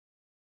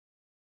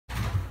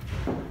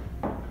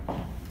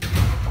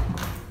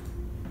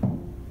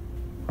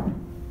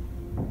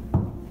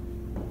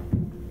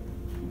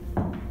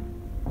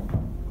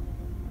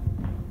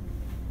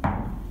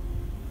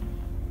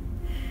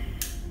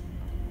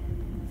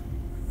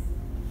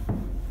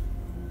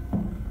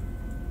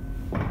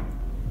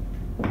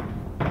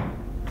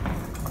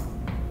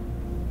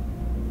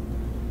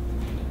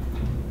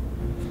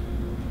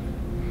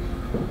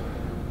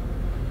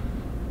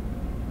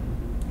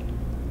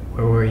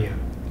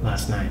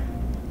Last night,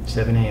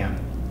 7 a.m.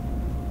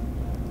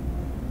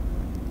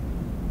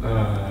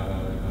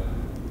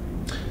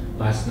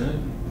 Last night?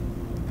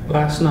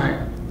 Last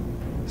night,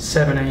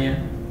 7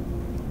 a.m.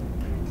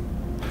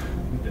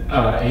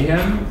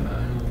 A.M.?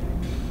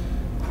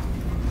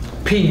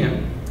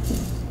 p.m.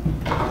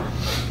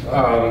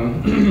 No,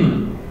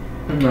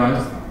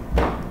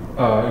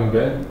 in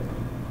bed.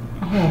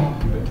 Oh.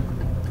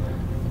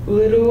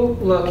 Little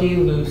Lucky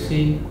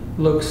Lucy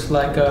looks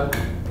like a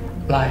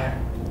liar.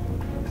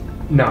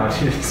 No,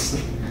 it's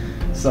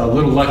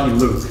Little Lucky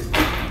Luke.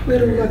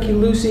 Little Lucky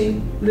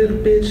Lucy, little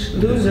bitch,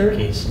 loser.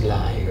 He's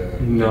liar.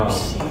 No,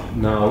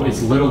 no,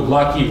 it's Little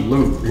Lucky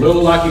Luke.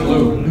 Little Lucky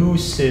Luke.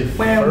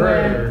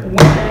 Lucifer.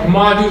 Come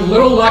on, dude.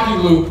 Little Lucky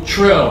Luke.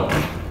 Trill.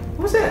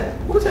 What was that?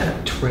 What was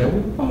that? Trill?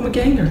 Oh, I'm a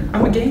ganger.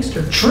 I'm a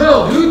gangster.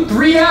 Trill, dude.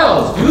 3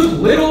 L's, dude.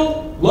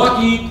 Little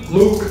Lucky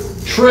Luke.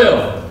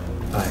 Trill.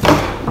 Alright.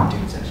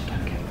 Dude, it's actually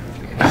kind of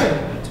good.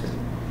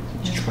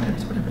 Just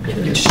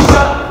whatever. Shut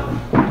up!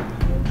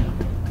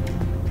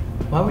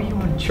 Why were you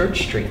on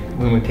Church Street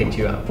when we picked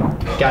you up?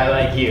 Guy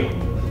like you.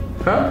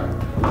 Huh?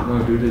 No,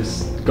 dude,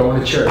 is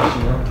going to church,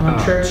 you know? On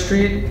Church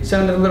Street,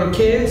 selling to the little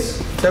kids.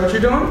 Is that what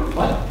you're doing?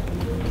 What?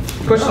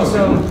 Pushing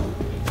some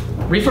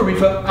reefer.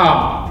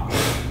 Oh.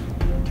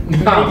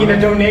 Making a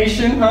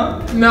donation, huh?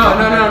 No,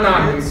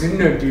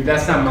 dude,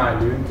 that's not mine,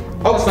 dude.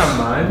 Oh, that's not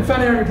mine. You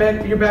found it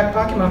in your back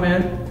pocket, my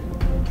man.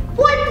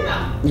 What?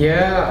 No.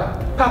 Yeah.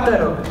 Pop that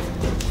open.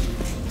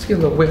 Let's get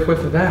a little whiff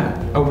of that.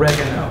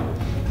 Oregano.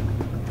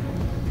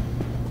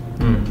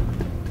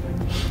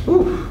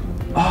 Ooh.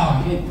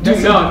 Oh,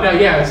 dude,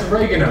 yeah, it's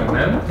oregano,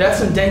 man. That's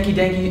some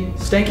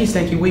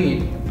stanky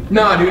weed.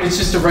 No, dude, it's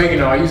just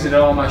oregano. I use it in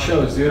all my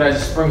shows, dude. I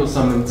just sprinkle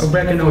some in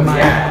Oregano in my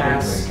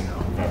ass.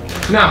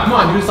 Nah, come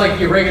on, dude, it's like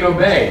the oregano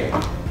bay.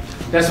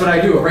 That's what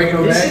I do,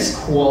 oregano bay. This is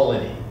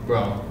quality,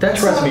 bro.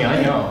 Trust me,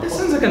 I know. This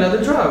sounds like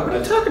another drug. What are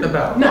you talking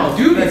about? No,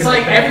 dude, it's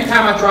like every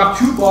time I drop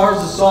 2 bars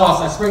of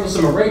sauce, I sprinkle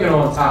some oregano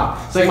on top.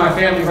 It's like my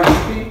family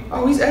recipe.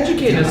 Oh, he's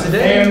educated us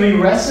today. Family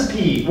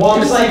recipe. Well,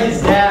 just like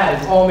his dad.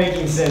 It's all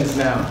making sense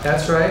now.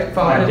 That's right.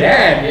 My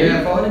dad, dude.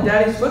 Yeah, following in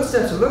daddy's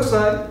footsteps, it looks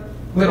like.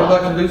 Little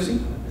Lucky Lucy.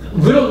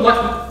 Little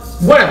Lucky...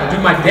 Whatever,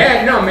 dude, my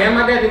dad... No, man,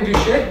 my dad didn't do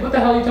shit. What the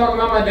hell are you talking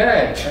about my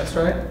dad? That's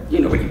right. You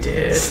know what he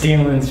did.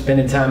 Stealing,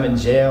 spending time in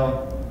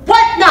jail.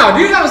 What? No,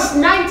 dude, that was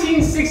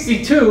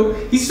 1962.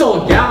 He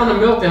stole a gallon of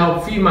milk to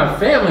help feed my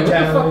family. What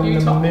the fuck are you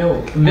talking about?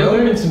 Milk.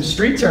 Learning some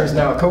street terms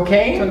now.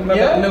 Cocaine? Talking about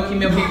that milky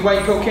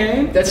white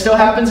cocaine? That still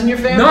happens in your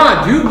family?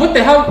 Nah, dude, what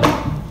the hell?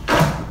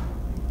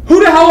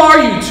 Who the hell are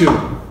you two?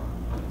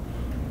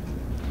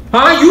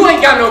 Huh? You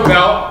ain't got no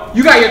belt.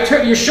 You got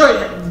your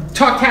shirt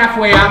tucked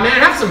halfway out, man.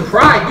 Have some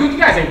pride, dude. You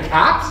guys ain't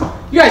cops.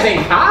 You guys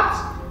ain't cops?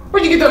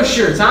 Where'd you get those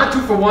shirts, huh? 2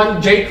 for 1,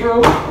 J.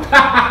 Crew?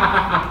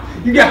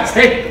 You guys,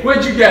 hey,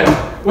 where'd you get them?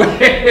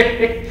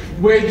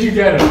 Where'd you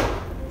get them?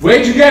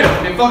 Where'd you get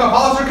them? They fuck up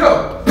Hollister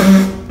coat.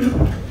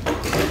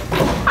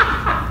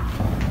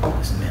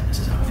 Listen, man, this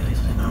is how it feels.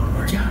 It's not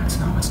working. Yeah, it's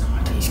not.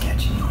 He's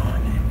catching on,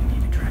 and we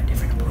need to try a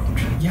different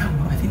approach. Yeah,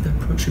 well, I think the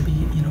approach should be,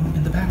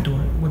 in the back door.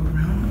 Whip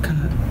around,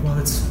 kind of, while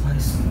it's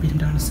beat him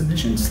down to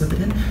submission, slip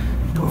it in,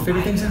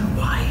 figure things out.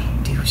 Why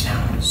do you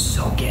sound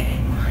so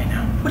gay right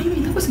now? What do you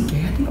mean? That wasn't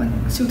gay. I think,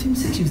 SEAL Team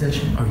 6 used that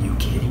shit. Are you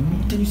kidding me?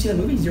 Didn't you see that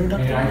movie, Zero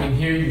Dark Hey, I can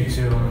hear you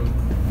two.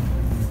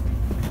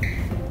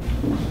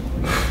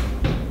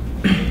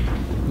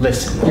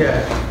 Listen.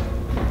 Yeah.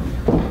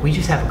 We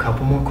just have a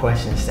couple more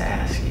questions to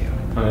ask you.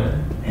 Alright.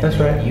 That's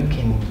right. You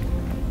can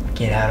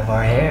get out of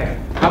our hair.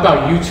 How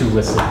about you two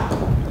listen?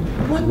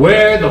 What?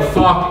 Where the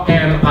fuck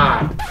am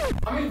I?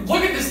 I mean,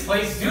 look at this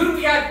place, dude.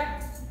 We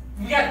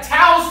got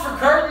towels for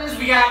curtains.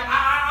 We got,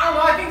 I don't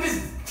know, I think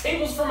this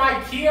table's from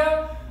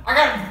IKEA. I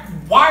got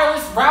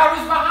wireless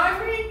routers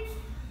behind me.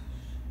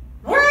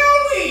 Where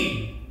are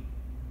we?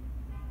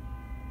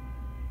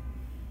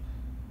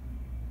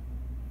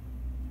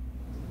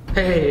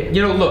 Hey,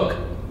 look.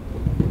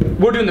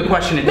 We're doing the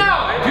questioning.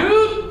 No,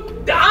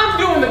 dude. I'm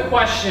doing the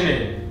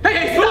questioning.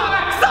 Hey,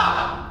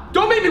 stop!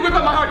 Don't make me whip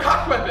out my hard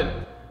cock weapon.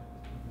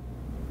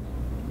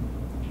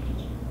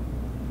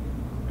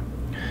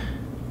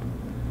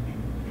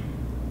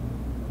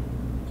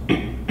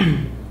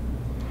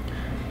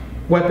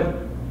 Weapon.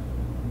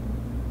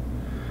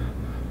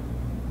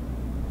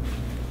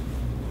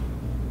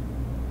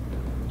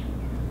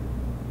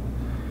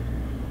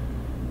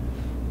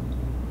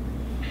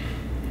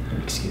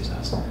 Excuse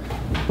us. All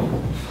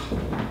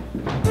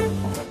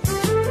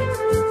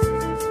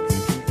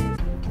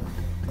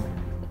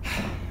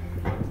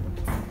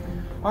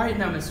right,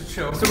 now, Mr.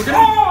 Cho. So we're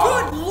gonna.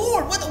 Good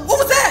Lord! What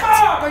was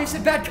that? Oh, you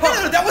said bad cop.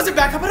 No, that wasn't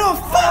bad cop at all.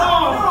 Fuck!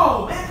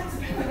 Oh. No, man, that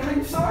wasn't bad cop.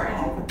 I'm sorry.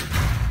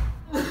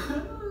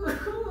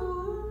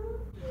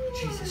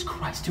 Jesus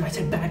Christ, dude! I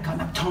said bad cop,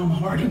 not Tom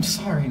Hardy. I'm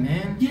sorry,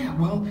 man. Yeah,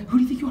 well, who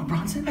do you think you are,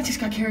 Bronson? I just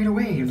got carried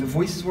away. The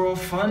voices were all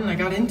fun. I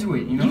got into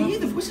it, you know? Yeah,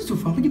 the voices were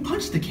fun, but you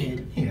punched the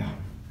kid. Yeah.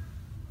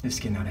 It's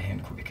getting out of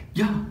hand quick.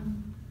 Yeah.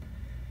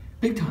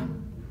 Big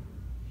time.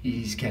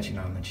 He's catching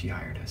on that she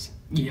hired us.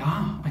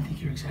 Yeah, I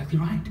think you're exactly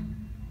right.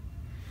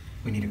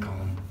 We need to call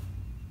him.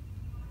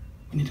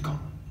 We need to call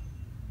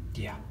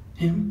Yeah.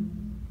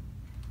 him?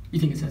 You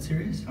think it's that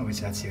serious? Oh, it's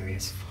that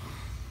serious.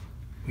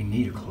 We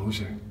need a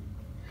closer.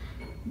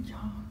 Yeah.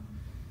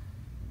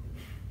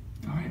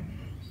 All right.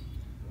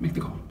 Make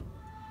the call.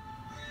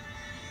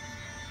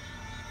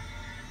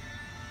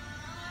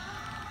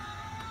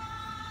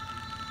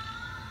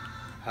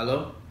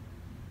 Hello?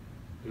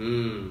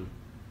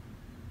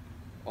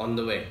 On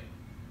the way.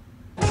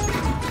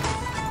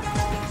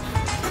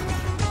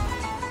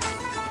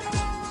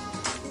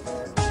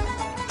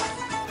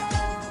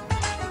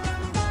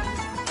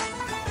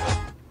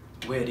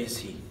 Where is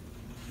he?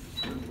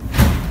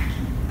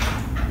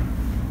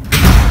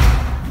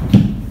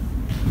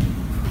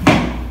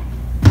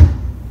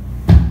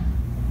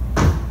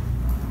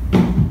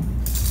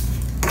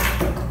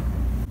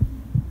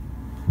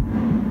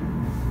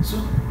 So?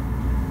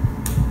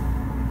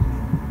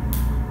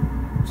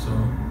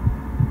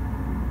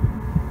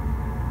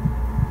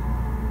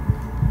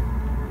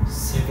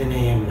 7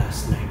 a.m.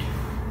 last night.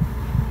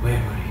 Where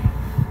were you?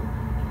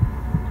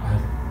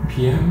 5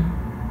 p.m.?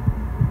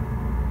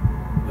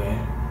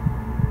 Where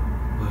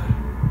were you?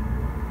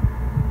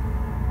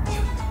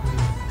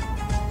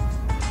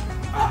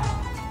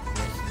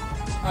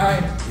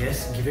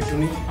 Yes, give it to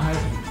me.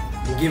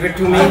 Give it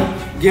to me.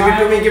 Give it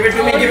to me. Give it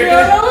to me. Give it to me.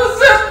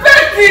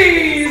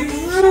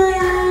 Case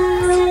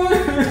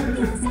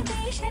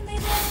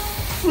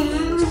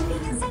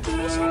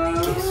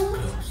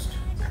closed.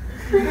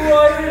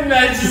 Why didn't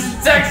I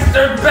just text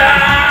her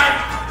back?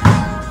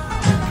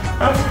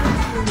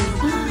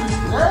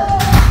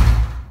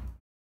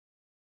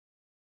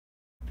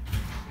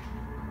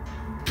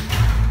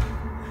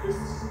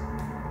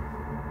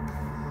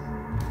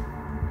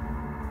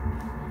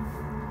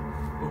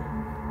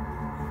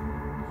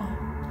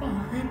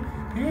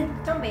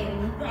 Don't baby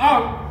me.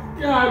 Oh,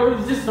 God, it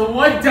was just a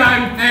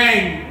one-time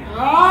thing.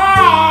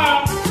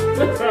 Ah!